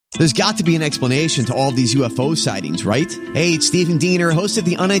There's got to be an explanation to all of these UFO sightings, right? Hey, it's Stephen Diener, host of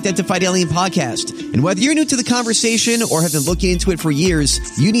the Unidentified Alien Podcast. And whether you're new to the conversation or have been looking into it for years,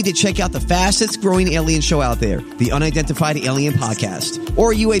 you need to check out the fastest growing alien show out there, the Unidentified Alien Podcast,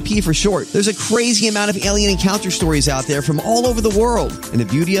 or UAP for short. There's a crazy amount of alien encounter stories out there from all over the world. And the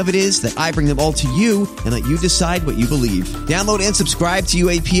beauty of it is that I bring them all to you and let you decide what you believe. Download and subscribe to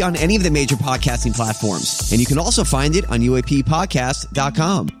UAP on any of the major podcasting platforms. And you can also find it on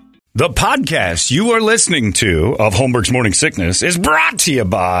UAPpodcast.com. The podcast you are listening to of Holmberg's Morning Sickness is brought to you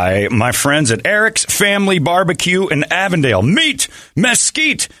by my friends at Eric's Family Barbecue in Avondale. Meet,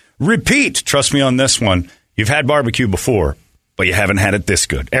 mesquite, repeat. Trust me on this one. You've had barbecue before, but you haven't had it this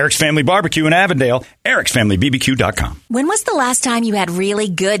good. Eric's Family Barbecue in Avondale, ericsfamilybbq.com. When was the last time you had really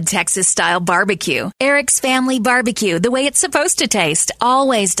good Texas-style barbecue? Eric's Family Barbecue, the way it's supposed to taste.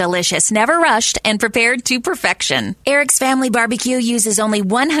 Always delicious, never rushed, and prepared to perfection. Eric's Family Barbecue uses only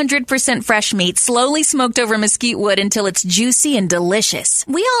 100% fresh meat, slowly smoked over mesquite wood until it's juicy and delicious.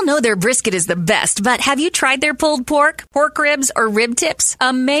 We all know their brisket is the best, but have you tried their pulled pork, pork ribs, or rib tips?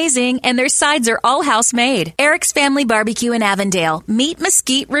 Amazing, and their sides are all house-made. Eric's Family Barbecue in Avondale. Meet,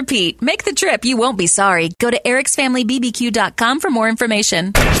 mesquite, repeat. Make the trip. You won't be sorry. Go to ericsfamilybbq.com for more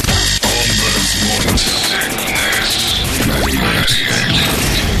information.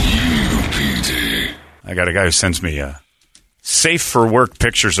 I got a guy who sends me safe for work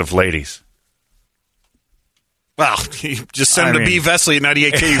pictures of ladies. Well, you just send them to B. Vesley at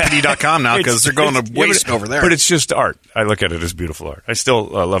 98kupd.com now because they're going to waste over there. But it's just art. I look at it as beautiful art. I still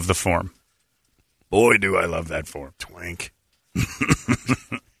love the form. Boy, do I love that form. Twink.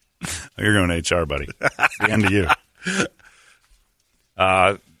 You're going to HR, buddy. It's the end of you.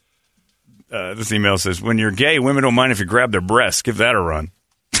 This email says, when you're gay, women don't mind if you grab their breasts. Give that a run.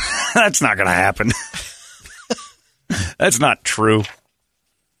 That's not going to happen. That's not true.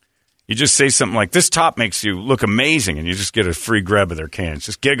 You just say something like, this top makes you look amazing, and you just get a free grab of their cans.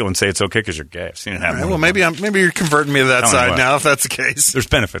 Just giggle and say it's okay because you're gay. I've seen it happen. Right, well, maybe you're converting me to that side now, if that's the case. There's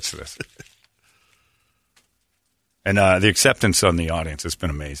benefits to this. And the acceptance on the audience has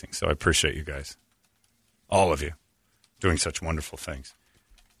been amazing. So I appreciate you guys, all of you, doing such wonderful things.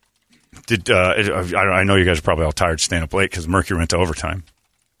 I know you guys are probably all tired staying up late because Mercury went to overtime.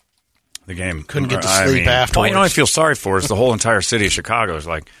 The game couldn't get to sleep afterwards. You know, I feel sorry for is the whole entire city of Chicago. There's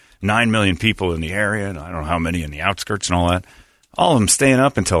like 9 million people in the area, and I don't know how many in the outskirts and all that. All of them staying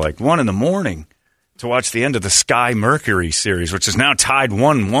up until like 1 a.m. to watch the end of the Sky Mercury series, which is now tied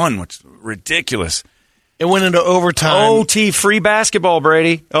 1-1, which is ridiculous. It went into overtime. OT, free basketball,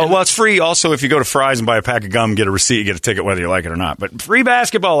 Brady. Oh, well, it's free also if you go to Fry's and buy a pack of gum, get a receipt, you get a ticket whether you like it or not. But free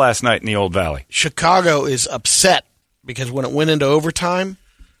basketball last night in the Old Valley. Chicago is upset because when it went into overtime,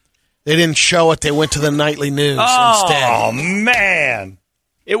 they didn't show it. They went to the nightly news instead. Oh, man.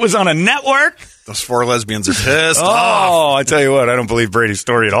 It was on a network? Those 4 lesbians are pissed off. I tell you what, I don't believe Brady's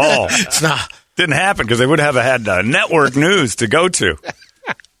story at all. It's not. Didn't happen because they would have had network news to go to.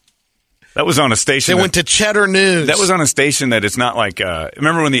 That was on a station. They went to Cheddar News. That was on a station that it's not like,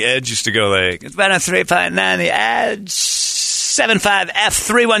 remember when the Edge used to go like, it's about a 359, the Edge,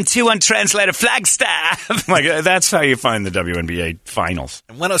 75F3121 translator Flagstaff. Like, that's how you find the WNBA finals.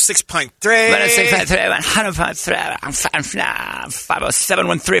 And 106.3. 106.3, 100.3,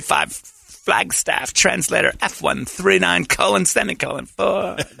 507.135 Flagstaff translator F139 colon semicolon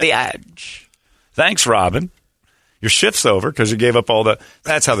for the Edge. Thanks, Robin. Your shift's over because you gave up all the...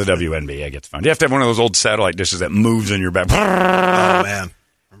 That's how the WNBA gets found. You have to have one of those old satellite dishes that moves in your back. Oh, man.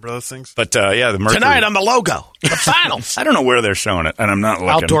 Remember those things? But, yeah, the Mercury... Tonight on the logo, the finals. I don't know where they're showing it, and I'm not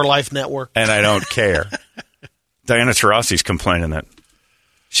looking. Outdoor Life Network. And I don't care. Diana Taurasi's complaining that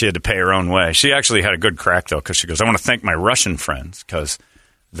she had to pay her own way. She actually had a good crack, though, because she goes, I want to thank my Russian friends because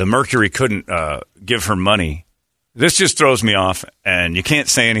the Mercury couldn't give her money. This just throws me off, and you can't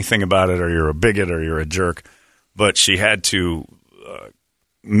say anything about it or you're a bigot or you're a jerk. But she had to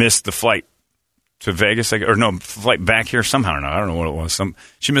miss the flight to Vegas, flight back here somehow or not. I don't know what it was.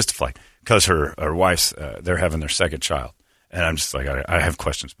 She missed the flight because her wife's, they're having their second child. And I'm just like, I have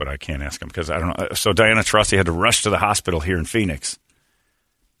questions, but I can't ask them because I don't know. So Diana Taurasi had to rush to the hospital here in Phoenix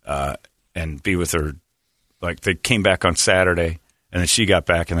and be with her. Like, they came back on Saturday, and then she got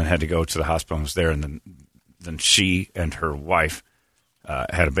back and then had to go to the hospital and was there. And then she and her wife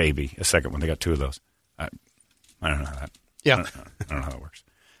had a baby, a second one. They got 2 of those. I don't know how that. Yeah, I don't know how that works.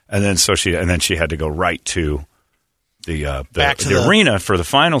 And then she had to go right to the arena for the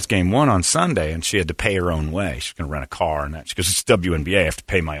finals game 1 on Sunday, and she had to pay her own way. She's going to rent a car and that because it's WNBA. I have to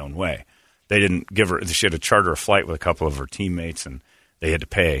pay my own way. They didn't give her. She had to charter a flight with a couple of her teammates, and they had to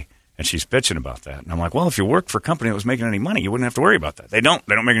pay. And she's bitching about that. And I'm like, well, if you worked for a company that was making any money, you wouldn't have to worry about that. They don't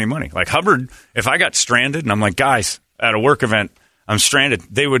make any money. Like Hubbard, if I got stranded and I'm like, guys, at a work event, I'm stranded,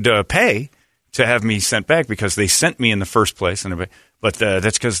 they would pay to have me sent back because they sent me in the first place. But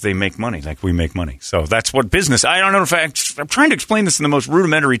that's because they make money, like we make money. So that's what business. I don't know if I'm trying to explain this in the most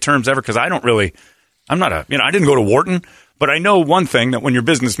rudimentary terms ever because I didn't go to Wharton, but I know one thing, that when your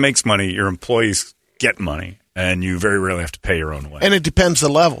business makes money, your employees get money, and you very rarely have to pay your own way. And it depends the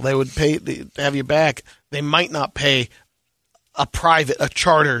level. They would pay to have you back. They might not pay a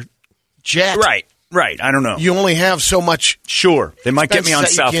charter jet. Right. I don't know. You only have so much. Sure. They might get me on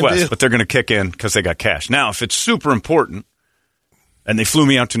Southwest, but they're going to kick in because they got cash. Now, if it's super important and they flew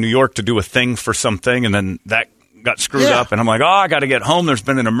me out to New York to do a thing for something and then that got screwed up and I'm like, I got to get home, there's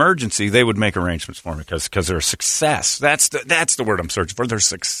been an emergency, they would make arrangements for me because they're a success. That's the word I'm searching for. They're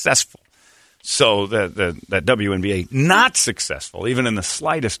successful. So that WNBA, not successful, even in the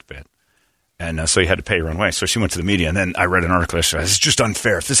slightest bit. And so you had to pay your own way. So she went to the media, and then I read an article that said, it's just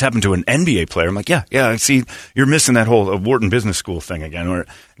unfair. If this happened to an NBA player, I'm like, yeah, see, you're missing that whole Wharton Business School thing again, where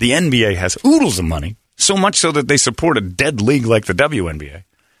the NBA has oodles of money, so much so that they support a dead league like the WNBA.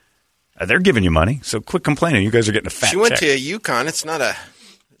 They're giving you money, so quit complaining. You guys are getting a fat check. She went to UConn. It's not a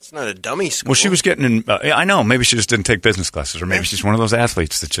dummy school. Well, she was getting in, I know, maybe she just didn't take business classes, or maybe she's one of those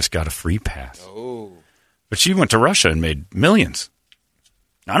athletes that just got a free pass. Oh. But she went to Russia and made millions.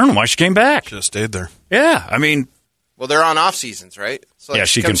 I don't know why she came back. Should have stayed there. Yeah, I mean. Well, they're on off seasons, right? So yeah,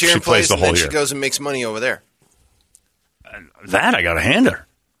 she plays the whole year. She goes and makes money over there. That I got to hand her.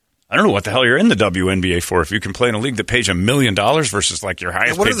 I don't know what the hell you're in the WNBA for if you can play in a league that pays $1 million versus like your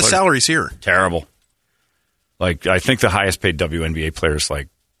highest. What paid are the player. salaries here? Terrible. Like I think the highest paid WNBA player is like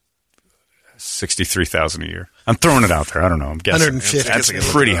 $63,000 a year. I'm throwing it out there. I don't know. I'm guessing. 150.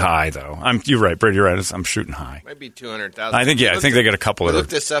 That's pretty high, though. You're right, Brady. You're right. I'm shooting high. Might be 200,000. I think they got a couple of. We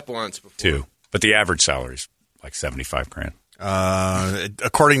looked this up once before. Two, but the average salary is like $75,000.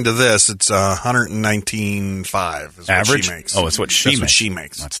 According to this, it's $119,500 is average. What she makes. Oh, it's what she makes. What she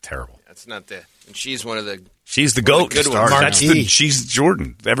makes. That's terrible. That's not the. And she's one of the. She's the GOAT. Good ones. She's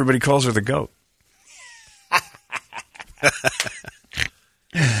Jordan. Everybody calls her the GOAT.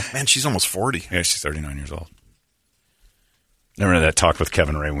 Man, she's almost 40. Yeah, she's 39 years old. I remember that talk with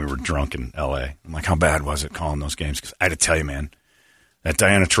Kevin Ray when we were drunk in L.A. I'm like, how bad was it calling those games? Because I had to tell you, man, that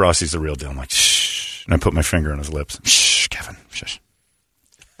Diana Taurasi's the real deal. I'm like, shh. And I put my finger on his lips. Shh, Kevin. Shh.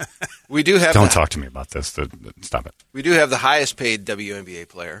 We do have. Don't talk to me about this. Stop it. We do have the highest paid WNBA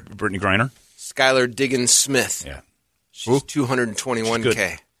player. Brittany Griner? Skylar Diggins-Smith. Yeah. She's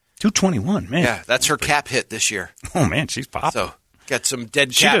 $221K. 221, man. Yeah, that's her cap hit this year. Oh, man, she's popping. So got some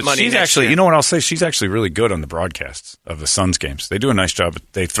dead cap money. She's actually, you know what I'll say? She's actually really good on the broadcasts of the Suns games. They do a nice job.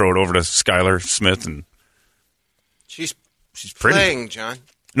 They throw it over to Skylar Smith, and she's pretty. Playing, John.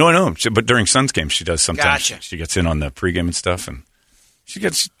 No, I know. But during Suns games, she does sometimes. Gotcha. She gets in on the pregame and stuff, and she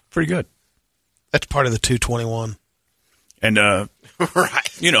gets pretty good. That's part of the 221. And,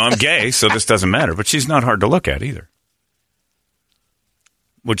 right. You know, I'm gay, so this doesn't matter. But she's not hard to look at either.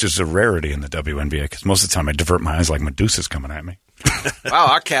 Which is a rarity in the WNBA, because most of the time I divert my eyes like Medusa's coming at me. Wow,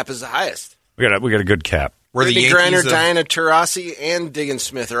 our cap is the highest. We got a good cap. Brittany Griner, Diana Taurasi, and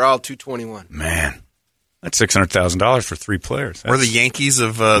Diggins-Smith are all 221. Man, that's $600,000 for three players. We're the Yankees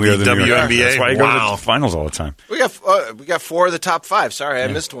of the WNBA. WNBA. That's why you go to the finals all the time. We got four of the top five. Sorry, I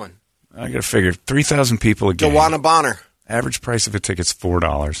missed one. I got to figure 3,000 people a game. Dewana Bonner. Average price of a ticket's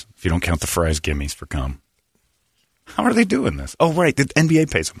 $4 if you don't count the fries gimmies for cum. How are they doing this? Oh, right. The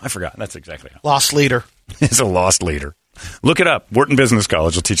NBA pays them. I forgot. That's exactly how. Lost leader. It's a lost leader. Look it up. Wharton Business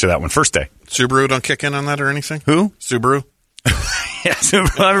College will teach you that one. First day. Subaru don't kick in on that or anything? Who? Subaru. Yeah,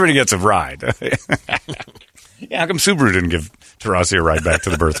 Subaru. Everybody gets a ride. Yeah, how come Subaru didn't give Taurasi a ride back to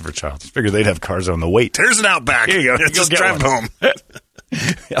the birth of her child? Just figured they'd have cars on the wait. Here's an Outback. Here you go. Just drive home.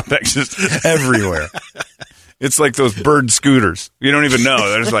 Outback's just everywhere. It's like those bird scooters. You don't even know.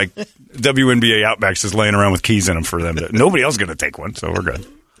 There's like WNBA Outbacks just laying around with keys in them for them. Nobody else is going to take one, so we're good.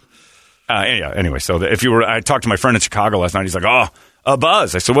 Anyway, so I talked to my friend in Chicago last night. He's like, oh, a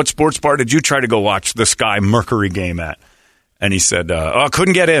buzz. I said, what sports bar did you try to go watch the Sky Mercury game at? And he said,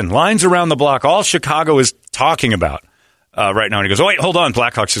 couldn't get in. Lines around the block. All Chicago is talking about right now. And he goes, oh, wait, hold on.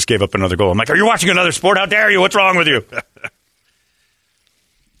 Blackhawks just gave up another goal. I'm like, are you watching another sport? How dare you? What's wrong with you?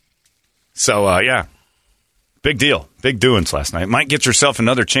 So, yeah. Big deal. Big doings last night. Might get yourself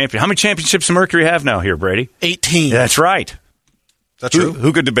another champion. How many championships does Mercury have now here, Brady? 18. That's right. That's true.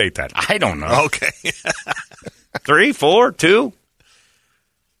 Who could debate that? I don't know. Okay. 3, 4, 2?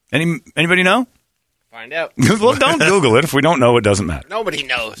 Anybody know? Find out. Well, don't Google it. If we don't know, it doesn't matter. Nobody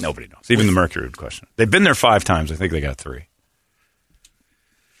knows. Nobody knows. Even the Mercury would question it. They've been there 5 times. I think they got 3.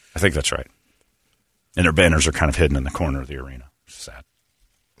 I think that's right. And their banners are kind of hidden in the corner of the arena. Sad.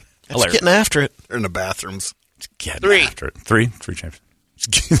 It's getting after it. They're in the bathrooms. It's getting after it. Three champions.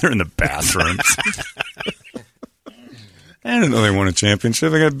 They're in the bathrooms. I didn't know they won a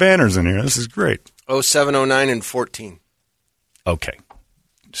championship. They got banners in here. This is great. 07, 09, and 14. Okay.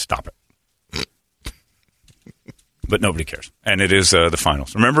 Stop it. But nobody cares. And it is the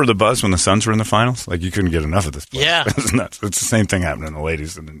finals. Remember the buzz when the Suns were in the finals? Like, you couldn't get enough of this place. Yeah. It's nuts. It's the same thing happening to the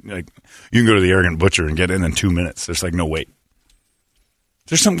ladies. And like, you can go to the Arrogant Butcher and get in 2 minutes. There's like no wait.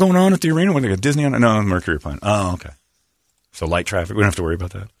 There's something going on at the arena when they got Disney on it? No, Mercury playing. Oh, okay. So light traffic. We don't have to worry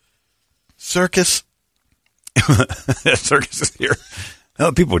about that. Circus. Circus is here.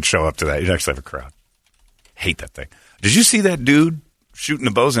 No, people would show up to that. You'd actually have a crowd. Hate that thing. Did you see that dude shooting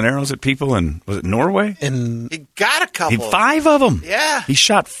the bows and arrows at people in, was it Norway? And He got a couple. 5 of them. Yeah. He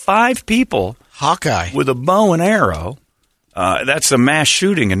shot 5 people Hawkeye. with a bow and arrow. That's a mass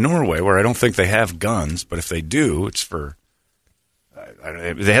shooting in Norway where I don't think they have guns, but if they do, it's for...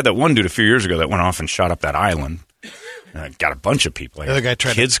 they had that one dude a few years ago that went off and shot up that island. Got a bunch of people. Like The other guy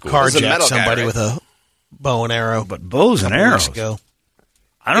tried to was a carjack metal guy, somebody right? with a bow and arrow. But bows and arrows. Ago.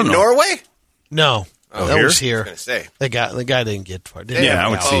 I don't In know. Norway? No, that here? was here. I was going to say. The guy didn't get far. They Yeah, have I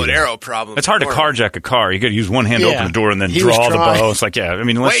would a see bow and that. arrow problem. It's hard to Norway. carjack a car. You got to use one hand to Yeah. open the door and then He was draw the trying. bow. It's like, yeah, I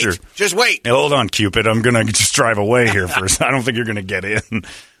mean, unless you're... Just wait. Hey, hold on, Cupid. I'm going to just drive away here first. I don't think you're going to get in.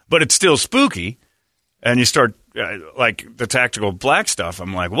 But it's still spooky. And you start, like, the tactical black stuff.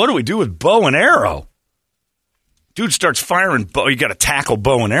 I'm like, what do we do with bow and arrow? Dude starts firing bow. You got to tackle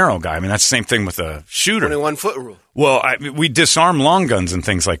bow and arrow guy. I mean, that's the same thing with a shooter. 21-foot rule. Well, we disarm long guns and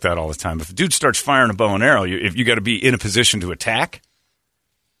things like that all the time. If a dude starts firing a bow and arrow, you got to be in a position to attack.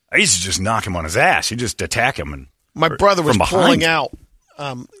 I used to just knock him on his ass. You just attack him. And My brother was from behind. pulling out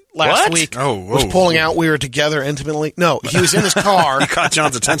last What? week. Oh, was whoa. pulling out. We were together intimately. No, he was in his car. Caught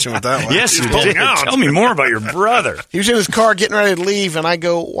John's attention with that one. Yes, you Pulling did. out. Tell me more about your brother. He was in his car getting ready to leave, and I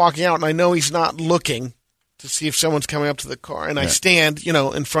go walking out, and I know he's not looking to see if someone's coming up to the car. And I stand,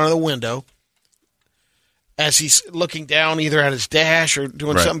 in front of the window as he's looking down either at his dash or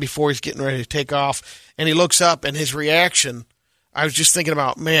doing Right. something before he's getting ready to take off. And he looks up, and his reaction, I was just thinking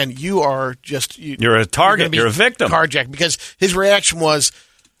about, man, you are just... You're a target. gonna be You're a victim. Carjacked, because his reaction was,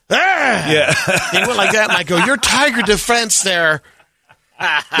 ah! Yeah. He went like that, and I go, your tiger defense there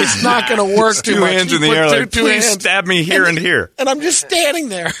is not going to work too Two much. hands You in the put air, two like, please hands. stab me here and here. And I'm just standing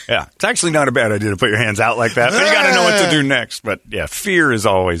there. Yeah, it's actually not a bad idea to put your hands out like that, but you got to know what to do next. But yeah, fear is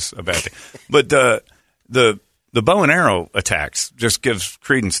always a bad thing. But the bow and arrow attacks just gives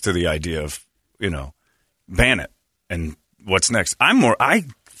credence to the idea of ban it and what's next. I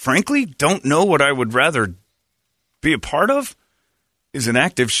frankly don't know what I would rather be a part of is an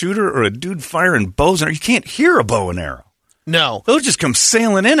active shooter or a dude firing bows and arrows. You can't hear a bow and arrow. No. They'll just come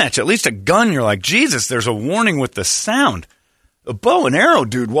sailing in at you. At least a gun, you're like, Jesus, there's a warning with the sound. A bow and arrow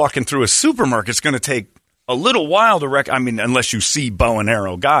dude walking through a supermarket's going to take a little while to I mean, unless you see bow and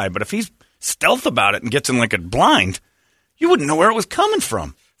arrow guy. But if he's stealth about it and gets in like a blind, you wouldn't know where it was coming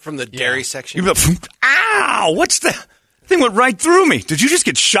from. From the dairy section. You'd be like, ow, what's that? Thing went right through me. Did you just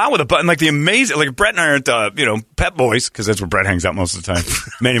get shot with a button? Like the amazing, like Brett and I are at, Pep Boys, because that's where Brett hangs out most of the time.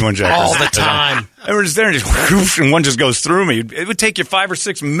 Manny Monjackers. All the time. And we're just there and just whoosh, and one just goes through me. It would take you 5 or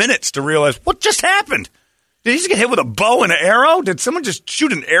 6 minutes to realize what just happened. Did he just get hit with a bow and an arrow? Did someone just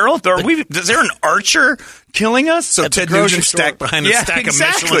shoot an arrow? Is there an archer killing us? So At the Ted grocery Nugent store. stacked behind a stack of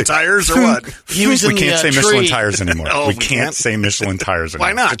Michelin tires or what? He was in we can't the say tree. Michelin tires anymore. Oh, we we can't can't? say Michelin tires anymore.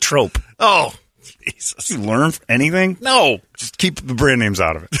 Why not? It's a trope. Oh, Jesus. You learn anything? No. Just keep the brand names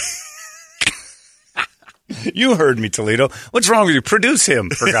out of it. You heard me, Toledo. What's wrong with you? Produce him,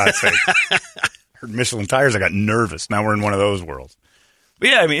 for God's sake. Heard Michelin tires. I got nervous. Now we're in one of those worlds. But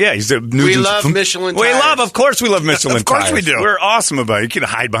yeah, I mean, yeah, he's a We love Michelin tires. Of course we love Michelin Of course tires. we do. We're awesome about it. You can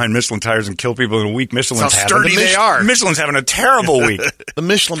hide behind Michelin tires and kill people in a week. Michelin's That's how having sturdy they are. Michelin's having a terrible week. The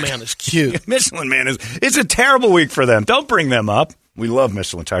Michelin Man is cute. Michelin, man, it's a terrible week for them. Don't bring them up. We love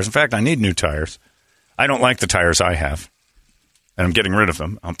Michelin tires. In fact, I need new tires. I don't like the tires I have, and I'm getting rid of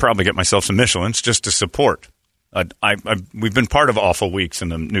them. I'll probably get myself some Michelins just to support. We've been part of awful weeks in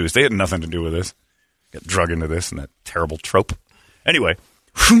the news. They had nothing to do with this. Get drug into this and that terrible trope. Anyway,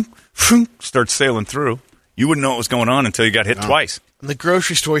 starts sailing through. You wouldn't know what was going on until you got hit twice. And the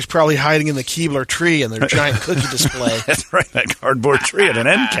grocery store is probably hiding in the Keebler tree in their giant cookie display. That's right, that cardboard tree at an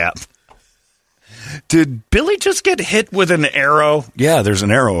end cap. Did Billy just get hit with an arrow? Yeah, there's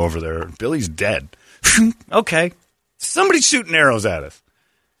an arrow over there. Billy's dead. Okay. Somebody's shooting arrows at us.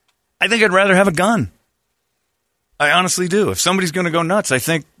 I think I'd rather have a gun. I honestly do. If somebody's going to go nuts, I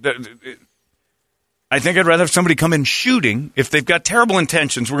think that I think I'd rather have somebody come in shooting. If they've got terrible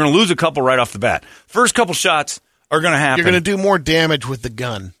intentions, we're going to lose a couple right off the bat. First couple shots are going to happen. You're going to do more damage with the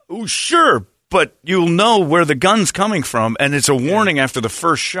gun. Oh, sure, but you'll know where the gun's coming from, and it's a warning after the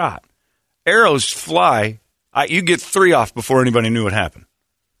first shot. Arrows fly. You get 3 off before anybody knew what happened.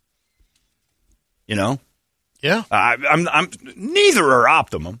 You know? Yeah. I'm neither are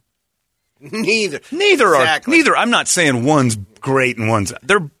optimum. Neither. Exactly. Neither. I'm not saying one's great and one's.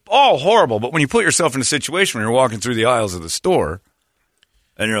 They're all horrible. But when you put yourself in a situation where you're walking through the aisles of the store,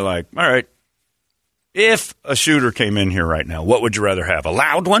 and you're like, all right, if a shooter came in here right now, what would you rather have? A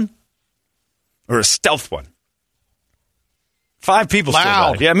loud one or a stealth one? 5 people still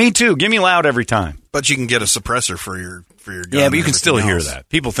loud. died. Yeah, me too. Give me loud every time. But you can get a suppressor for your gun. Yeah, but you can still hear else. that.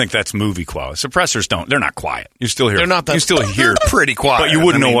 People think that's movie quality. Suppressors don't. They're not quiet. You still hear. They're not that. You still hear. Pretty quiet. But you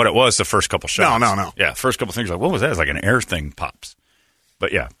wouldn't know what it was the first couple shots. No. Yeah, first couple things like, what was that? It's like an air thing pops.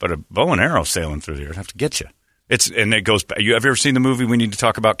 But yeah, but a bow and arrow sailing through the air would have to get you. And it goes back. Have you ever seen the movie We Need to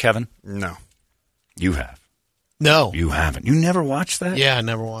Talk About Kevin? No. You have. No. You haven't. You never watched that? Yeah, I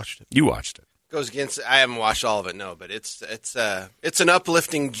never watched it. You watched it. Goes against. I haven't watched all of it, no, but it's an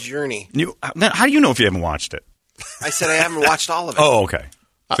uplifting journey. How do you know if you haven't watched it? I said I haven't watched all of it. Oh, okay.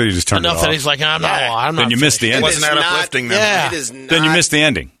 So you just turned it Enough off. that he's like, I'm not. Then you missed the It ending. wasn't that uplifting then. Yeah. It is not. Then you missed the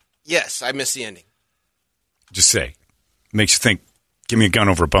ending. Yes, I missed the ending. Just say. Makes you think, give me a gun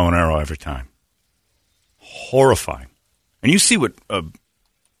over a bow and arrow every time. Horrifying. And you see what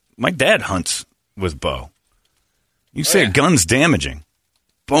my dad hunts with bow. You say a gun's damaging.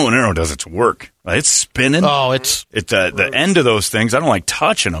 Bow and arrow does its work. It's spinning. Oh, it's the end of those things. I don't like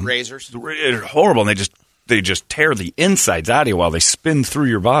touching them. Razors. They're horrible, and they just tear the insides out of you while they spin through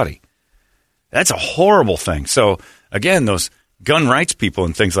your body. That's a horrible thing. So again, those gun rights people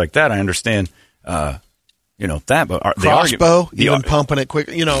and things like that, I understand. That, but crossbow, even pumping it quick.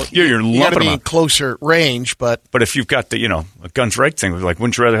 You got to be in closer range, but if you've got the a guns rights thing, like,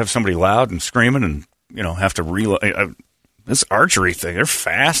 wouldn't you rather have somebody loud and screaming and have to reload? This archery thing, they're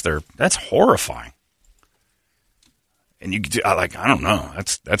fast. That's horrifying. And I don't know.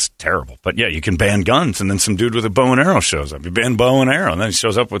 That's terrible. But yeah, you can ban guns, and then some dude with a bow and arrow shows up. You ban bow and arrow, and then he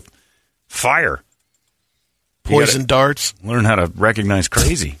shows up with fire. poison darts. Learn how to recognize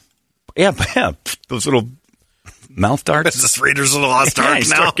crazy. Yeah, those little mouth darts. This Raiders of the Lost Ark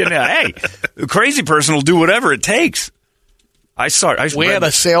now. Hey, the crazy person will do whatever it takes. We had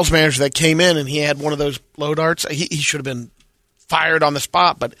a sales manager that came in, and he had one of those blow darts. He should have been fired on the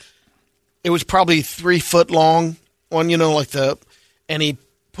spot, but it was probably 3 foot long one, and he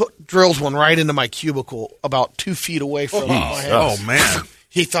drills one right into my cubicle about 2 feet away from my head. Oh, man.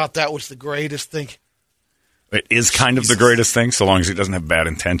 He thought that was the greatest thing. It is kind of the greatest thing, so long as he doesn't have bad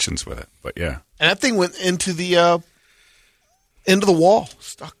intentions with it. But yeah. And that thing went into the wall,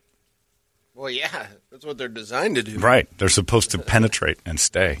 stuck. Well, yeah, that's what they're designed to do. Right. They're supposed to penetrate and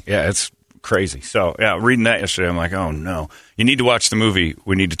stay. Yeah, it's crazy. So, yeah, reading that yesterday, I'm like, oh, no. You need to watch the movie.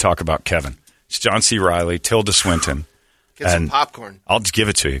 We need to talk about Kevin. It's John C. Reilly, Tilda Swinton. Get some popcorn. I'll just give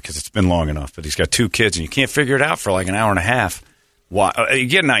it to you because it's been long enough. But he's got 2 kids, and you can't figure it out for like an hour and a half. Why? You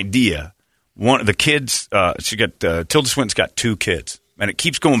get an idea. One of the kids, Tilda Swinton's got 2 kids, and it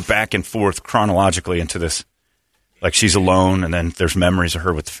keeps going back and forth chronologically into this. Like she's alone, and then there's memories of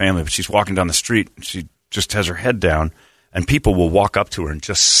her with the family. But she's walking down the street, and she just has her head down, and people will walk up to her and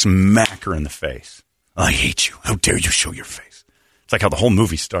just smack her in the face. I hate you. How dare you show your face? It's like how the whole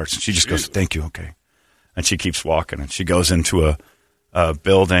movie starts. And she just goes, thank you, okay. And she keeps walking, and she goes into a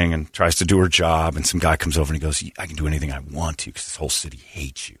building and tries to do her job, and some guy comes over and he goes, I can do anything I want to because this whole city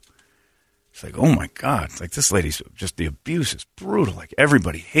hates you. It's like, oh, my God. It's like this lady's just, the abuse is brutal. Like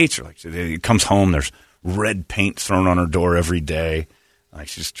everybody hates her. Like she comes home, there's red paint thrown on her door every day. Like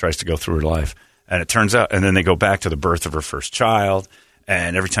she just tries to go through her life. And it turns out, and then they go back to the birth of her first child.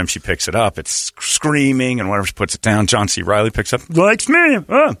 And every time she picks it up, it's screaming. And whenever she puts it down, John C. Reilly picks up, likes me.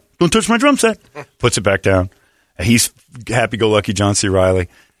 Don't touch my drum set. Puts it back down. And he's happy-go-lucky John C. Reilly.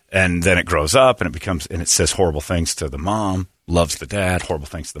 And then it grows up, and it says horrible things to the mom, loves the dad, horrible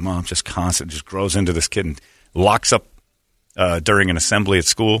things to the mom, just constant, just grows into this kid and locks up during an assembly at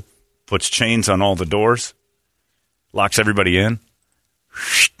school. Puts chains on all the doors, locks everybody in,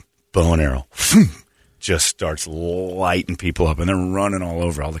 bow and arrow, just starts lighting people up, and they're running all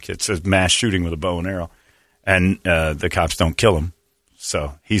over. All the kids, says mass shooting with a bow and arrow, and the cops don't kill him,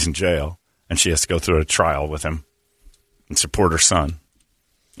 so he's in jail, and she has to go through a trial with him and support her son,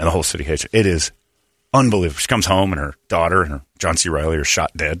 and the whole city hates her. It is unbelievable. She comes home, and her daughter and her John C. Reilly are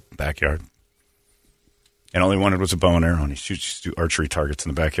shot dead in the backyard. And all he wanted was a bow and arrow, and he shoots archery targets in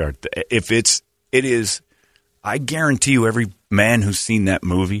the backyard. It is, I guarantee you, every man who's seen that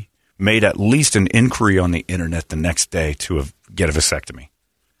movie, made at least an inquiry on the internet the next day to get a vasectomy.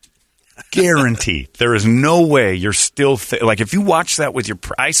 Guaranteed. There is no way you're still like if you watch that with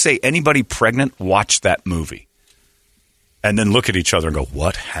I say anybody pregnant, watch that movie, and then look at each other and go,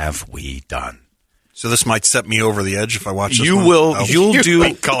 "What have we done?" So this might set me over the edge if I watch this. You will. Oh, you'll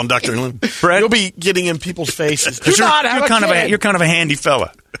do. Calling Dr. Lynn. You'll be getting in people's faces. You're kind of a handy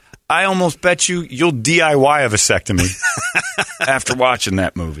fella. I almost bet you'll DIY a vasectomy after watching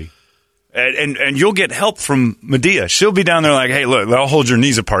that movie. And you'll get help from Medea. She'll be down there like, hey, look, I'll hold your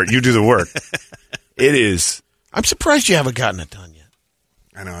knees apart. You do the work. It is. I'm surprised you haven't gotten it done yet.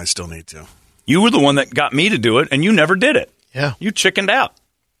 I know. I still need to. You were the one that got me to do it, and you never did it. Yeah. You chickened out.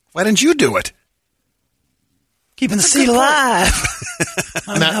 Why didn't you do it? Keeping the seed alive.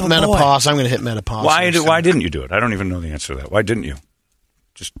 Menopause. I'm going to hit menopause. Why didn't you do it? I don't even know the answer to that. Why didn't you?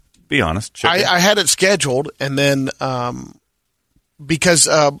 Just be honest. I had it scheduled, and then because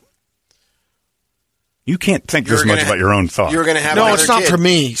you can't think this much about your own thoughts. You're going to have no, it's not kid. for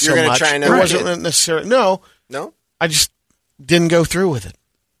me so You're much. Try it wasn't necessarily. No, I just didn't go through with it.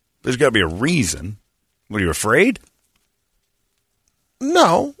 There's got to be a reason. Were you afraid?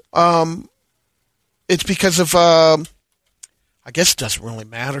 No, it's because of. I guess it doesn't really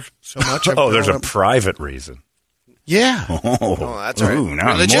matter so much. There's a private reason. Yeah. Oh, that's right. Ooh,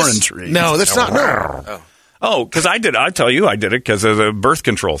 now I'm more intrigued. No, that's not. No. Oh, because I did. I tell you, I did it because of the birth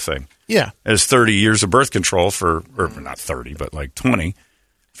control thing. Yeah. It's 30 years of birth control or not 30, but like 20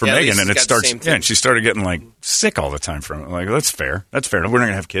 for Megan, and it starts. Yeah, and she started getting like sick all the time from it. Like, that's fair. That's fair. We're not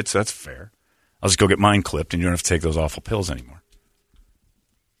gonna have kids, so that's fair. I'll just go get mine clipped, and you don't have to take those awful pills anymore.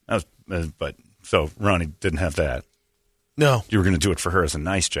 But so Ronnie didn't have that. No. You were going to do it for her as a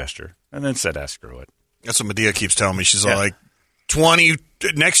nice gesture, and then said, screw it. That's what Medea keeps telling me. She's all like, 20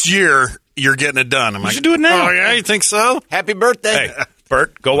 next year, you're getting it done. I'm like, should do it now. Oh, yeah, you think so? Happy birthday. Hey,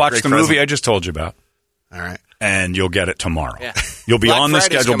 Bert, go watch the movie I just told you about. All right. And you'll get it tomorrow. Yeah. You'll be Black on the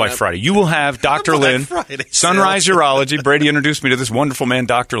Friday's schedule by coming up. Friday. You will have Dr. Lynn, Sunrise Urology. Brady introduced me to this wonderful man,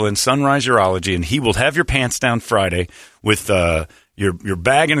 Dr. Lynn, Sunrise Urology, and he will have your pants down Friday with your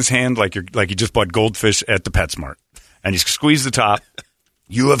bag in his hand like you just bought goldfish at the PetSmart. And you squeeze the top.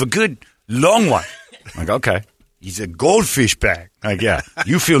 You have a good long one. I'm like, okay. He's a goldfish bag. Like, yeah,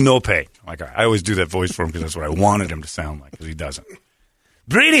 you feel no pain. Like, I always do that voice for him because that's what I wanted him to sound like, because he doesn't.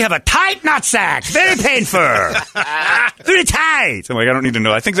 Brady have a tight nutsack. Very painful. Very tight. I'm like, I don't need to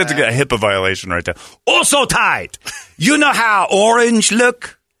know. I think that's a HIPAA violation right there. Also tight. You know how orange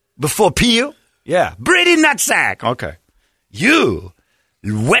look before peel? Yeah. Brady nutsack. Okay. You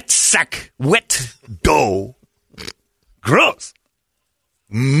wet sack, wet dough. Gross.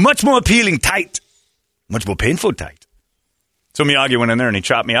 Much more appealing tight. Much more painful tight. So Miyagi went in there and he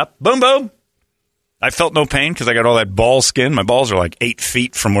chopped me up. Boom, boom. I felt no pain because I got all that ball skin. My balls are like 8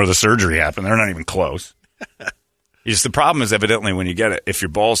 feet from where the surgery happened. They're not even close. The problem is evidently when you get it, if your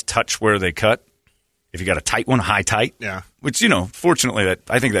balls touch where they cut, if you got a tight one, high tight, yeah. Which, fortunately,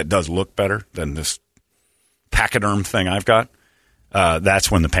 I think that does look better than this pachyderm thing I've got. That's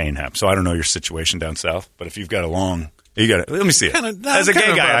when the pain happens. So I don't know your situation down south, but if you've got a long... You got it. Let me see it. As a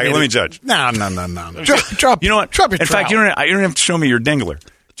gay guy, let me judge. No. Drop. You know what? Drop your In fact, you don't have to show me your dingler.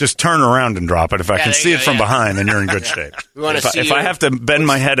 Just turn around and drop it. If I can see it from behind, then you're in good shape. If I have to bend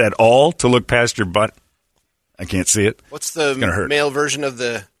my head at all to look past your butt, I can't see it. What's the male version of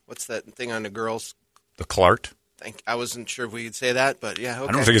what's that thing on the girls? The Clart? I wasn't sure if we could say that, but yeah, okay.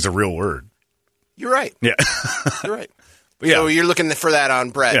 I don't think it's a real word. You're right. Yeah. You're right. Yeah. So you're looking for that on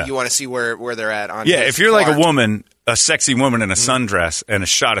Brett. Yeah. You want to see where they're at on if you're Clark. like a woman, a sexy woman in a sundress, and a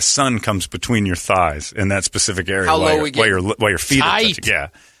shot of sun comes between your thighs in that specific area while your feet are touching,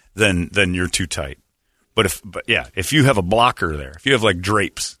 then you're too tight. But if you have a blocker there, if you have like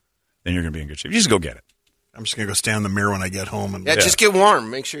drapes, then you're going to be in good shape. You just go get it. I'm just going to go stand in the mirror when I get home. And just get warm.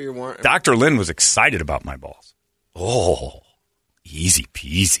 Make sure you're warm. Dr. Lynn was excited about my balls. Oh, easy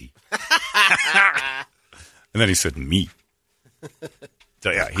peasy. And then he said, me.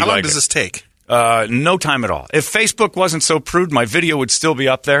 So, how long does this take? No time at all. If Facebook wasn't so prude, my video would still be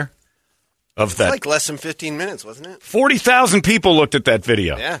up there. Of that, like less than 15 minutes, wasn't it? 40,000 people looked at that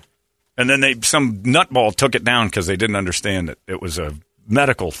video. Yeah. And then some nutball took it down because they didn't understand that it was a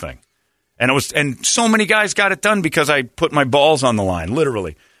medical thing. And so many guys got it done because I put my balls on the line,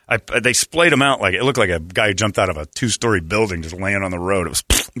 literally. They splayed them out it looked like a guy who jumped out of a 2-story building just laying on the road. It was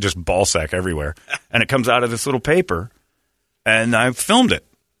just ball sack everywhere. And it comes out of this little paper, and I filmed it.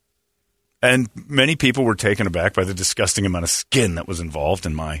 And many people were taken aback by the disgusting amount of skin that was involved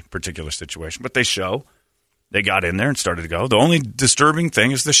in my particular situation. But they got in there and started to go. The only disturbing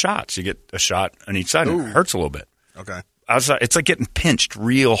thing is the shots. You get a shot on each side, and it hurts a little bit. Okay. outside. It's like getting pinched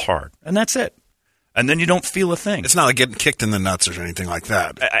real hard, and that's it. And then you don't feel a thing. It's not like getting kicked in the nuts or anything like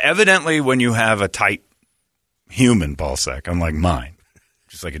that. Evidently, when you have a tight human ball sack, unlike mine,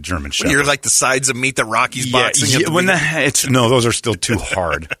 just like a German Shepherd. You're like the sides of meat that Rocky's boxing. No, those are still too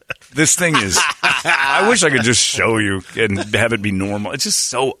hard. This thing is. I wish I could just show you and have it be normal. It's just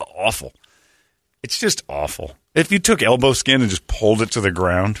so awful. It's just awful. If you took elbow skin and just pulled it to the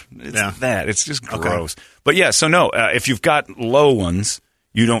ground, it's just gross. Okay. But yeah, so no, if you've got low ones,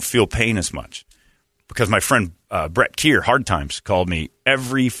 you don't feel pain as much. Because my friend Brett Keir, Hard Times, called me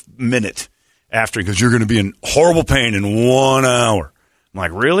every minute after because you're going to be in horrible pain in 1 hour. I'm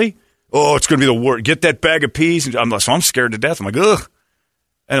like, really? Oh, it's going to be the worst. Get that bag of peas. So I'm scared to death. I'm like, ugh.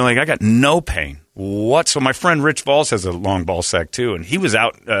 And I'm like, I got no pain. What? So my friend Rich Vols has a long ball sack too, and he was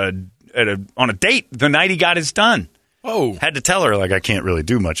out on a date the night he got his done. Oh. Had to tell her, like, I can't really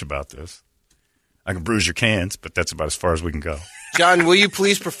do much about this. I can bruise your cans, but that's about as far as we can go. John, will you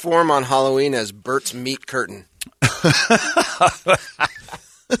please perform on Halloween as Bert's Meat Curtain?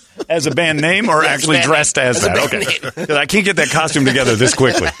 As a band name or actually dressed as that? Okay. Because I can't get that costume together this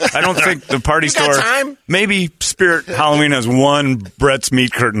quickly. I don't think the party store. Time? Maybe Spirit Halloween has one Brett's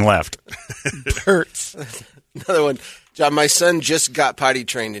Meat Curtain left. Bert's. Another one. John, my son just got potty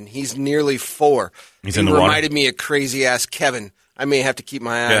trained, and he's nearly 4. He's in the water. Reminded me of crazy-ass Kevin. I may have to keep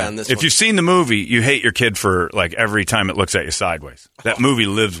my eye on this one. If you've seen the movie, you hate your kid for like every time it looks at you sideways. That movie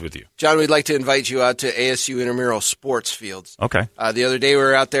lives with you. John, we'd like to invite you out to ASU intramural sports fields. Okay. The other day we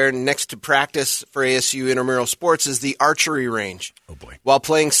were out there next to practice for ASU intramural sports is the archery range. Oh, boy. While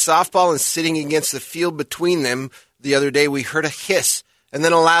playing softball and sitting against the field between them, the other day we heard a hiss and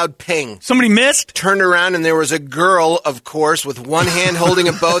then a loud ping. Somebody missed? Turned around and there was a girl, of course, with one hand holding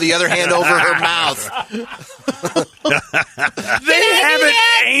a bow, the other hand over her mouth. They have it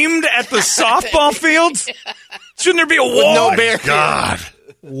aimed at the softball fields? Shouldn't there be a wall? No barrier. God.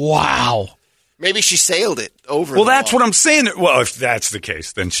 Wow. Maybe she sailed it over. Well, that's what I'm saying. Well, if that's the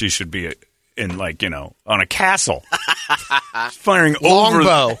case, then she should be in, like, on a castle. Firing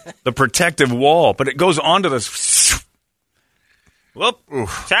Longbow. over the protective wall. But it goes onto the... Whoop.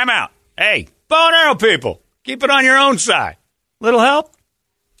 Time out. Hey, bow and arrow people. Keep it on your own side. Little help?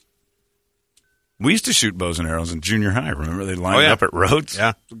 We used to shoot bows and arrows in junior high. Remember? They lined up at roads?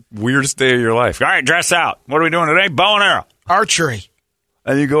 Yeah. Weirdest day of your life. All right, dress out. What are we doing today? Bow and arrow. Archery.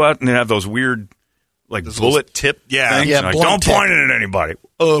 And you go out and they have those weird, like, bullet tip things. Yeah, Like, blunt don't tip. point it at anybody.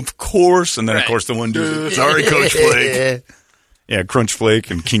 Of course. And then, of course, the one dude. Sorry, Coach Flake. Yeah, Crunch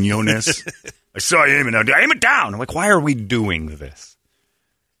Flake and Quinones. I saw you aiming down. Aim it down. I'm like, why are we doing this?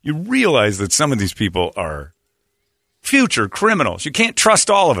 You realize that some of these people are future criminals. You can't trust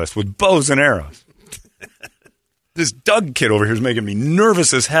all of us with bows and arrows. This Doug kid over here is making me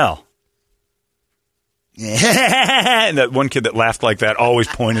nervous as hell. And that one kid that laughed like that always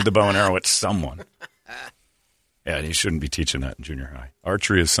pointed the bow and arrow at someone. Yeah, you shouldn't be teaching that in junior high.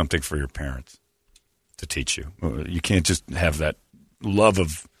 Archery is something for your parents to teach you. You can't just have that love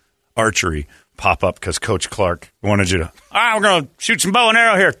of archery pop up because Coach Clark wanted you to, all right, we're going to shoot some bow and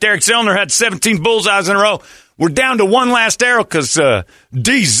arrow here. Derek Zellner had 17 bullseyes in a row. We're down to one last arrow because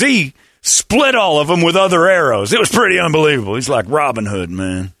DZ split all of them with other arrows. It was pretty unbelievable. He's like Robin Hood,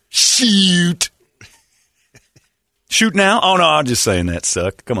 man. Shoot. Shoot now? Oh, no, I'm just saying that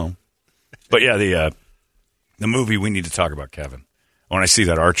sucked. Come on. But, yeah, the movie we need to talk about, Kevin, when I see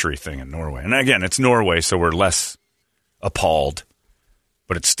that archery thing in Norway. And, again, it's Norway, so we're less appalled.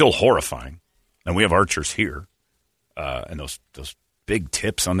 But it's still horrifying. And we have archers here. And those big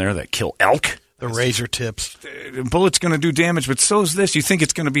tips on there that kill elk. The razor tips. The bullet's going to do damage, but so is this. You think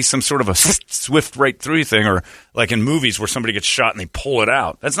it's going to be some sort of a swift right through thing, or like in movies where somebody gets shot and they pull it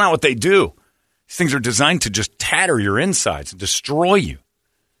out. That's not what they do. These things are designed to just tatter your insides and destroy you.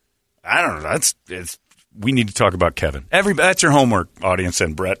 I don't know. We need to talk about Kevin. That's your homework, audience,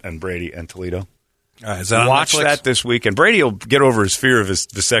 and Brett and Brady and Toledo. Is that on Watch Netflix? that this week, and Brady will get over his fear of his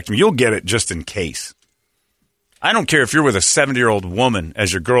vasectomy. You'll get it just in case. I don't care if you're with a 70-year-old woman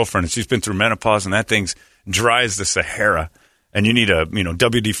as your girlfriend and she's been through menopause and that thing's dry as the Sahara and you need a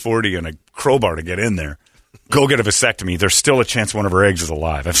WD-40 and a crowbar to get in there. Go get a vasectomy. There's still a chance one of her eggs is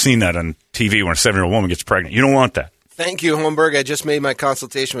alive. I've seen that on TV when a 7-year-old woman gets pregnant. You don't want that. Thank you, Holmberg. I just made my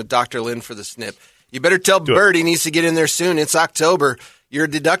consultation with Dr. Lynn for the snip. You better tell Bert he needs to get in there soon. It's October. Your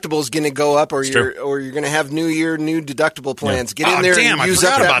deductible is going to go up, or you're going to have new deductible plans. Yeah. Get in there and use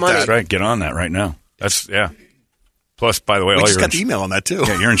up that money. That's right. Get on that right now. Plus, by the way, we just got the email on that too.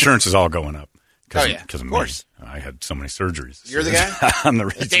 Yeah, your insurance is all going up. Of course. I had so many surgeries. You're the guy? I'm the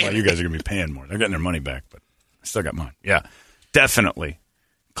reason why you guys are going to be paying more. They're getting their money back, but I still got mine. Yeah, definitely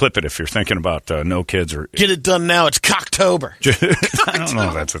Clip it if you're thinking about no kids or Get it done now. It's Cocktober. I don't know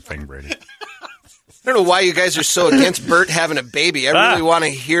if that's a thing, Brady. I don't know why you guys are so against Bert having a baby. I really want to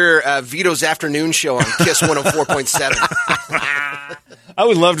hear Vito's afternoon show on Kiss 104.7. I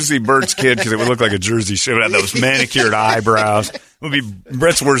would love to see Bert's kid because it would look like a Jersey Shore. It would have those manicured eyebrows. It would be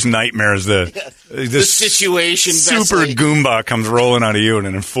Brett's worst nightmare is the situation. super Goomba comes rolling out of you, and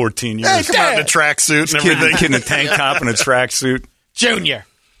then in 14 years, Hey, come out in a tracksuit and everything. kid in a tank top and a tracksuit. Junior.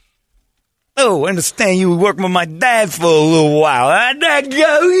 Oh, I understand you were working with my dad for a little while. How'd that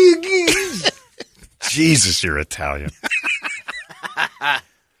go? Jesus, you're Italian.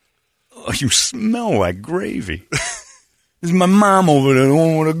 Oh, you smell like gravy. There's my mom over there, the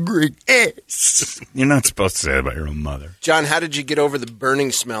one with a great ass. You're not supposed to say that about your own mother. John, how did you get over the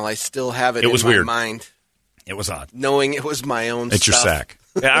burning smell? I still have it, It was in my weird. mind. It was odd. Knowing it was my own It's stuff. your sack.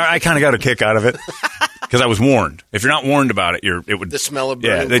 Yeah, I kind of got a kick out of it because I was warned. If you're not warned about it, it would. The smell of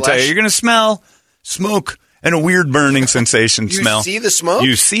Yeah, burning they tell you flesh. you're going to smell smoke and a weird burning sensation You smell. see the smoke?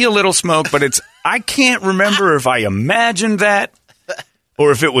 You see a little smoke, but I can't remember if I imagined that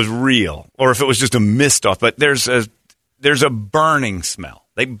or if it was real or if it was just a mist off. But there's a burning smell.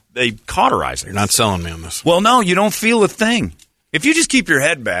 They cauterize it. You're not selling me on this. Well, no, you don't feel a thing. If you just keep your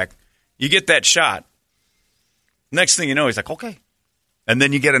head back, you get that shot. Next thing you know, he's like, okay. And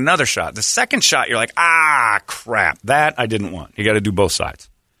then you get another shot. The second shot, you're like, crap. That I didn't want. You got to do both sides.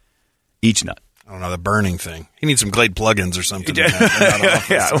 Each nut. I don't know, the burning thing. He needs some Glade plugins or something.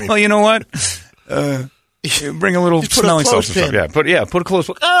 Yeah. Well, you know what? Bring a little Just put a smelling salts and stuff. clothespin. Put a close.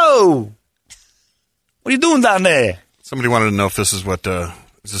 Oh! What are you doing down there? Somebody wanted to know if this is what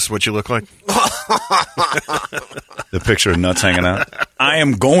is this what you look like? The picture of nuts hanging out. I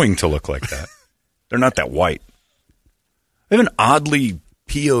am going to look like that. They're not that white. They have an oddly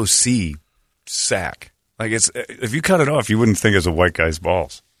POC sack. Like if you cut it off, you wouldn't think it's a white guy's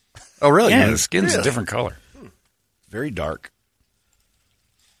balls. Oh, really? Yeah, the skin's a different color. Very dark.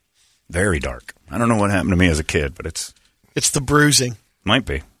 Very dark. I don't know what happened to me as a kid, but it's the bruising. might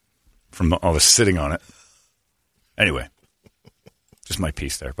be from all the sitting on it. Anyway, just my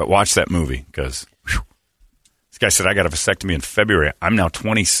piece there. But watch that movie because this guy said I got a vasectomy in February. I'm now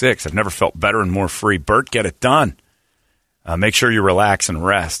 26. I've never felt better and more free. Bert, get it done. Make sure you relax and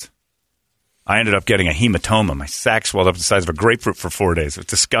rest. I ended up getting a hematoma. My sack swelled up the size of a grapefruit for 4 days. It was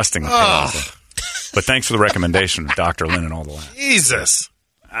disgusting. But thanks for the recommendation, Dr. Lynn and all the labs. Jesus.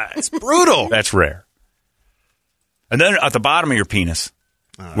 It's brutal. That's rare. And then at the bottom of your penis,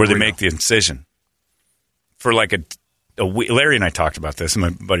 where they make the incision, for like a week, Larry and I talked about this, and my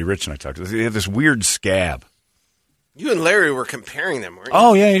buddy Rich and I talked about this. They have this weird scab. You and Larry were comparing them, weren't you?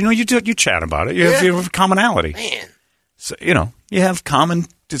 Oh, yeah. You chat about it. You have commonality. Man. So, you have common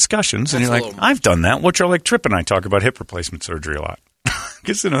discussions, and That's you're a like, little- I've done that. Which are like Tripp and I talk about hip replacement surgery a lot.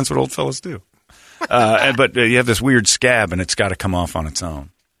 Because that's what old fellas do. But you have this weird scab, and it's got to come off on its own.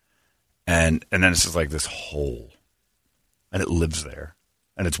 And then it's just like this hole. And it lives there.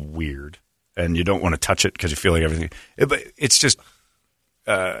 And it's weird. And you don't want to touch it because you feel like everything. It's just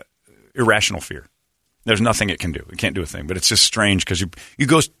irrational fear. There's nothing it can do. It can't do a thing. But it's just strange because you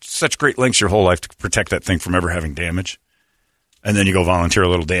go such great lengths your whole life to protect that thing from ever having damage. And then you go volunteer a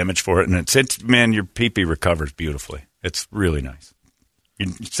little damage for it. And it's man, your pee-pee recovers beautifully. It's really nice.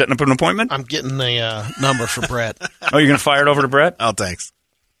 You setting up an appointment? I'm getting a number for Brett. Oh, you're going to fire it over to Brett? Oh, thanks.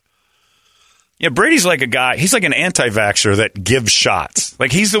 Yeah, Brady's like a guy. He's like an anti-vaxxer that gives shots.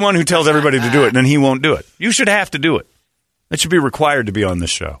 Like he's the one who tells everybody to do it, and then he won't do it. You should have to do it. That should be required to be on this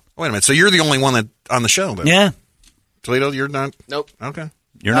show. Wait a minute. So you're the only one that on the show, but Yeah. Toledo, you're not. Nope. Okay.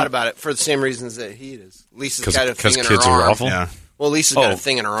 You're not not about it for the same reasons that he is. Lisa's 'Cause got a thing in her kids are arm. awful? Yeah. Well, Lisa's got Oh. a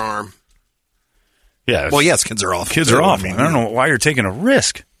thing in her arm. Yeah. Well, yes, kids are awful. Kids are awful. I don't know why you're taking a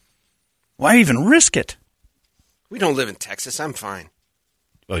risk. Why even risk it? We don't live in Texas. I'm fine.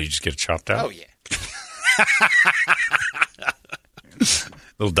 Well, you just get it chopped out. Oh, yeah.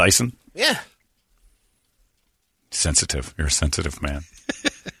 Little Dyson. Yeah. Sensitive. You're a sensitive man.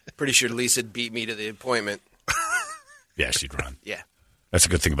 Pretty sure Lisa'd beat me to the appointment. Yeah, she'd run. Yeah. That's a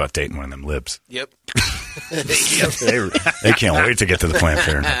good thing about dating one of them libs. Yep. They can't wait to get to the Planned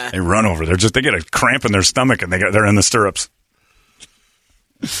Parenthood. They run over. They get a cramp in their stomach and they're in the stirrups.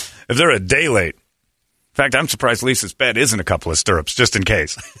 If they're a day late. In fact, I'm surprised Lisa's bed isn't a couple of stirrups, just in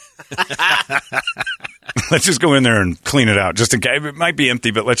case. Let's just go in there and clean it out, just in case. It might be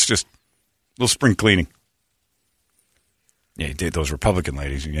empty, but let's just, a little spring cleaning. Yeah, you date those Republican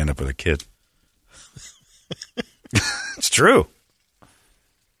ladies, you end up with a kid. It's true.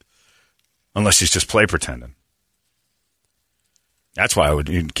 Unless she's just play pretending. That's why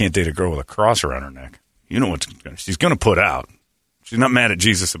you can't date a girl with a cross around her neck. You know what she's going to put out. She's not mad at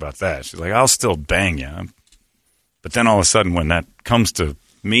Jesus about that. She's like, I'll still bang you. But then all of a sudden, when that comes to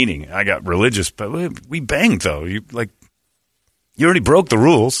meeting, I got religious. But we banged, though. You already broke the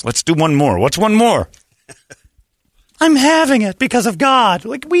rules. Let's do one more. What's one more? I'm having it because of God.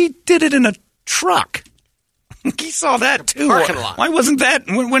 Like, we did it in a truck. He saw that, too. Parking lot. Why wasn't that?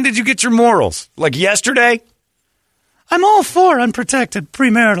 When did you get your morals? Like yesterday? I'm all for unprotected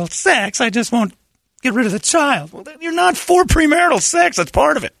premarital sex. I just won't get rid of the child. Well, then you're not for premarital sex. That's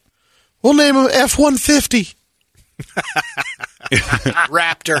part of it. We'll name him F-150.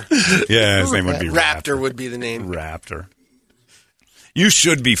 Raptor. Yeah, his name would be Raptor would be the name. Raptor. You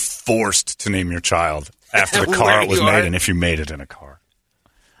should be forced to name your child after the car it was made in if you made it in a car.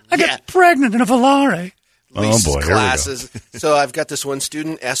 I got pregnant in a Volare. Lisa's oh, boy. Classes. So I've got this one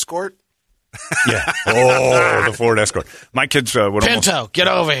student, Escort. Yeah. Oh, the Ford Escort. My kids would Pinto, get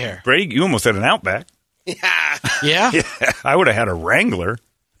over here. Brady, you almost had an Outback. Yeah. Yeah? Yeah, I would have had a Wrangler.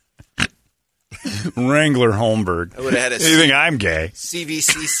 Wrangler Holmberg. I would have had You think I'm gay?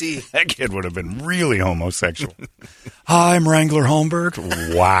 CVCC. That kid would have been really homosexual. Hi, I'm Wrangler Holmberg.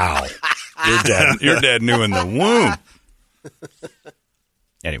 Wow. Your dad knew in the womb.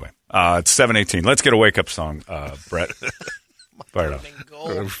 Anyway, it's 7:18. Let's get a wake-up song, Brett. Fire it up.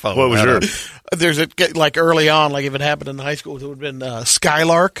 What was yours? There's like early on, like if it happened in high school, it would have been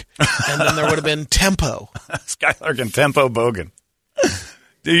Skylark, and then there would have been Tempo. Skylark and Tempo Bogan.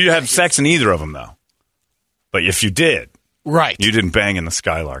 Did you have sex in either of them, though? But if you did, Right. you didn't bang in the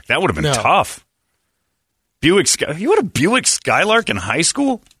Skylark. That would have been No. tough. You had a Buick Skylark in high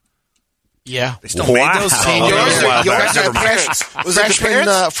school? Yeah. They still made those. Wow. Was it the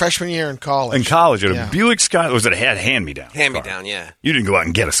parents? Freshman year in college. In college, you had Yeah. a Buick Skylark. Was it a hand-me-down? Hand-me-down, yeah. You didn't go out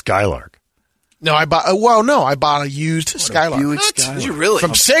and get a Skylark. No, I bought. I bought a used Skylark Did you really?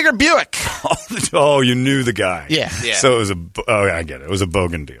 from Sager Buick. Oh, you knew the guy. Yeah. Yeah. So it was I get it. It was a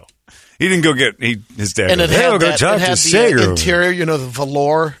Bogan deal. He didn't go get his dad. And goes, it "Hey, had, we'll go that, talk it to had Sager." the interior, the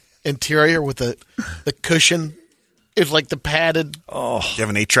velour interior with the cushion. It's like the padded You have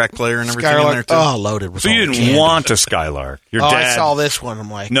an 8-track player and everything in there, Skylark. too? Oh, loaded with So you all didn't candy. want a Skylark. Your Oh, dad. I saw this one.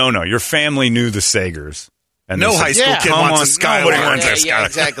 I'm like, No, your family knew the Sagers. And No they said, high school Yeah. kid Come wants a on, nobody Skylark. wants a Yeah, Skylark.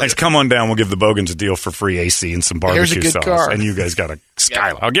 exactly. Just come on down. We'll give the Bogans a deal for free AC and some Here's a barbecue good sauce. car. And you guys got a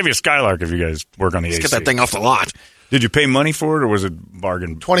Skylark. I'll give you a Skylark if you guys work on the AC. Get that thing off the lot. Did you pay money for it, or was it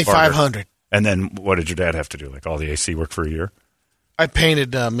bargain? $2,500. And then what did your dad have to do? Like all the AC work for a year? I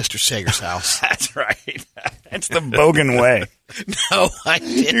painted Mr. Sager's house. That's right. That's the Bogan way. No, I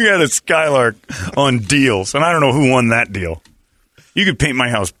didn't. You got a Skylark on deals, and I don't know who won that deal. You could paint my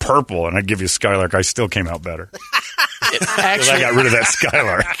house purple, and I'd give you a Skylark. I still came out better. Because I got rid of that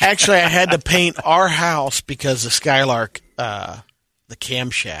Skylark. Actually, I had to paint our house because the Skylark, the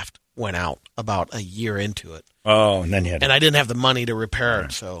camshaft went out about a year into it. Oh, and then you had And I didn't have the money to repair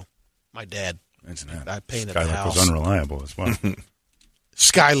it, so my dad, I painted the Skylark house. was unreliable as well.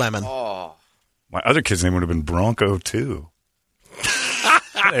 Sky Lemon. Oh. My other kid's name would have been Bronco, too.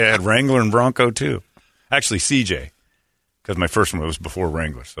 They had Wrangler and Bronco, too. Actually, CJ, because my first one was before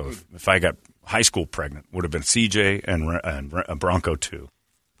Wrangler. So if I got high school pregnant, would have been CJ and Bronco, too.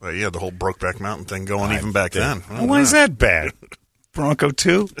 Well, yeah, the whole Brokeback Mountain thing going even back then. Oh, why is that bad? Bronco,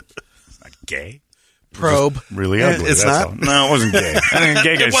 too? It's not gay. Probe. Really ugly. It's that's not? all. No, it wasn't gay. I think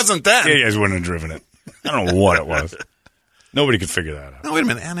gay guys, wasn't then. Gay guys wouldn't have driven it. I don't know what it was. Nobody could figure that out. No, wait a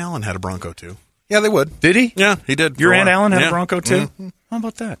minute. Aunt Ellen had a Bronco, too. Yeah, they would. Did he? Yeah, he did. Your for a Aunt while. Ellen had Yeah. a Bronco, too? Mm-hmm. How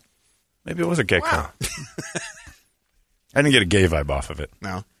about that? Maybe it was a gay car. I didn't get a gay vibe off of it.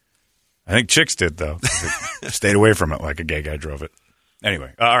 No. I think chicks did, though. They stayed away from it like a gay guy drove it.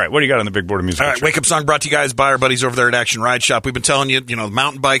 Anyway, all right, what do you got on the big board of music? All right, wake up song brought to you guys by our buddies over there at Action Ride Shop. We've been telling you,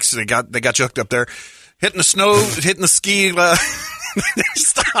 mountain bikes, they got you hooked up there. Hitting the snow, hitting the ski.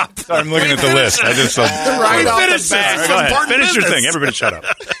 Stop. Sorry, I'm looking at the list. I just Right off finish the bat. this. Go ahead. Important Finish your business. thing. Everybody shut up.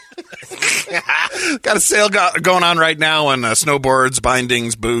 Got a sale going on right now on snowboards,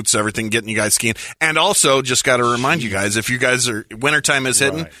 bindings, boots, everything, getting you guys skiing. And also, just got to remind you guys, if you guys are, wintertime is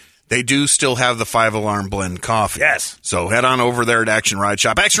hitting, they do still have the 5-alarm blend coffee. Yes. So head on over there at Action Ride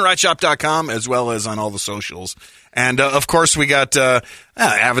Shop, actionrideshop.com, as well as on all the socials. And, of course, we got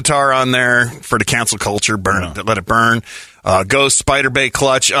Avatar on there for the cancel culture, let it burn. Ghost, Spider Bay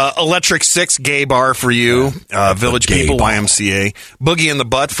Clutch, Electric Six Gay Bar for you, Village People YMCA, Boogie in the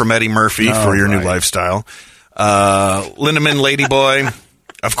Butt from Eddie Murphy for your new lifestyle, Lindemann Ladyboy.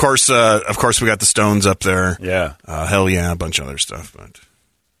 Of course, we got the Stones up there. Yeah. Hell yeah, a bunch of other stuff. But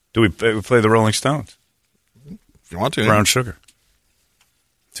Do we play the Rolling Stones? if you want to, Brown Sugar.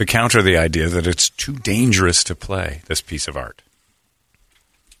 To counter the idea that it's too dangerous to play this piece of art.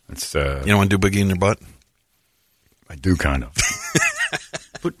 It's you don't want to do Boogie in your butt? I do kind of.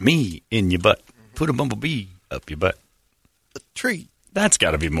 Put me in your butt. Put a bumblebee up your butt. A tree. That's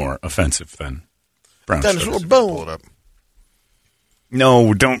got to be more offensive than brown Dinosaur sugar. bone. up.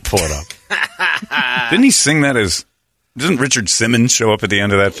 No, don't pull it up. Didn't he sing that as... Doesn't Richard Simmons show up at the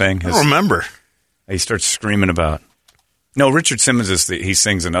end of that thing? I don't remember. He starts screaming about... No, Richard Simmons he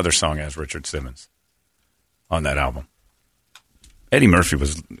sings another song as Richard Simmons on that album. Eddie Murphy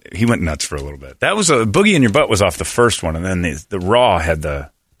he went nuts for a little bit. That was Boogie in Your Butt was off the first one, and then the Raw had the...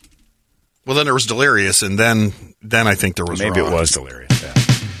 Well, then there was Delirious, and then I think there was Maybe Raw. it was Delirious, yeah.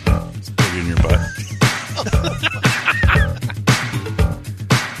 It's Boogie in Your Butt.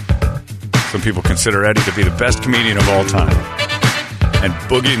 Some people consider Eddie to be the best comedian of all time. And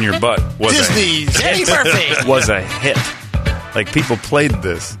Boogie in Your Butt was Disney's Eddie Murphy. was a hit. Like, people played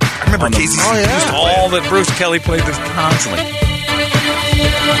this. I remember Casey. All that Bruce Kelly played this constantly.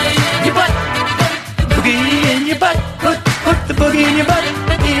 Your butt, boogie in your butt, put the boogie in your butt.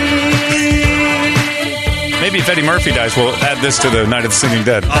 Maybe if Eddie Murphy dies, we'll add this to the Night of the Singing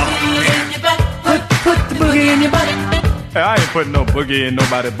Dead. Put the boogie in your butt. Hey, I ain't putting no boogie in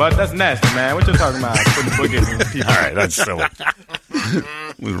nobody's butt. That's nasty, man. What you talking about? Putting boogies in people. All right, that's silly.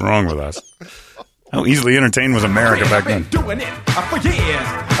 What's wrong with us? How easily entertained was America back then? Doing it for years.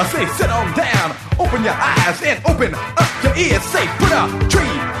 I say, sit on down, open your eyes and open up your ears. Say, put a tree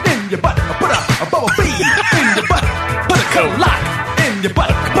in your butt, put a bumblebee in your butt, put a clock in your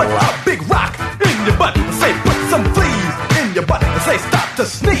butt, put a big rock in your butt. Say, put some fleas in your butt. Say, stop to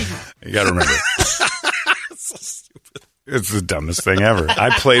sneeze. You got to remember. So stupid. It's the dumbest thing ever. I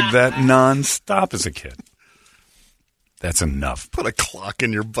played that nonstop as a kid. That's enough. Put a clock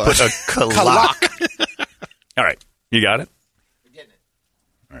in your butt. Put a clock. All right. You got it? We're getting it.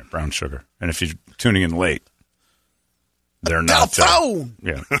 All right, brown sugar. And if you're tuning in late, they're not. Telephone.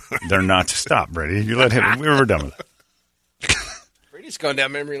 They're not to stop, Brady. You let him. We were done with it. Brady's going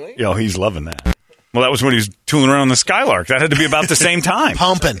down memory lane. Yo, he's loving that. Well, that was when he was tooling around the Skylark. That had to be about the same time.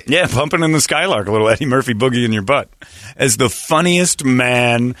 Pumping. Yeah, pumping in the Skylark. A little Eddie Murphy boogie in your butt. As the funniest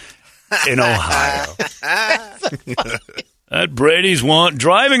man in Ohio. That Brady's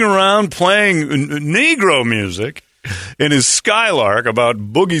driving around playing Negro music in his Skylark about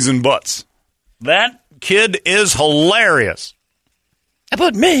boogies and butts. That kid is hilarious. I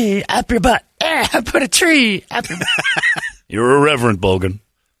put me up your butt. I put a tree up your butt. You're irreverent, Bogan.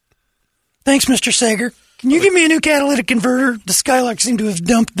 Thanks, Mr. Sager. Can you give me a new catalytic converter? The Skylark seemed to have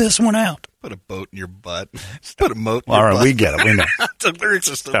dumped this one out. Put a boat in your butt. Put a moat in All your right, butt. we get it. We know. The lyrics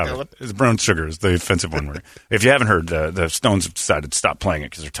are still going. It's brown sugar is the offensive one. If you haven't heard, the Stones have decided to stop playing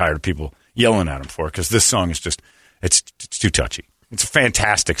it because they're tired of people yelling at them for it, because this song is just, it's too touchy. It's a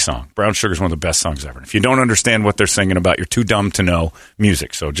fantastic song. Brown Sugar is one of the best songs ever. If you don't understand what they're singing about, you're too dumb to know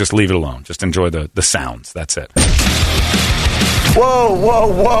music, so just leave it alone. Just enjoy the sounds. That's it. Whoa, whoa,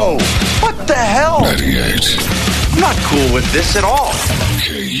 whoa. What the hell? 98. I'm not cool with this at all.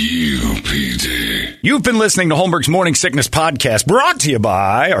 KUPD. You've been listening to Holmberg's Morning Sickness Podcast, brought to you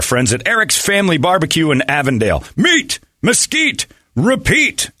by our friends at Eric's Family Barbecue in Avondale. Meet, mesquite,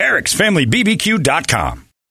 repeat. Eric'sFamilyBBQ.com.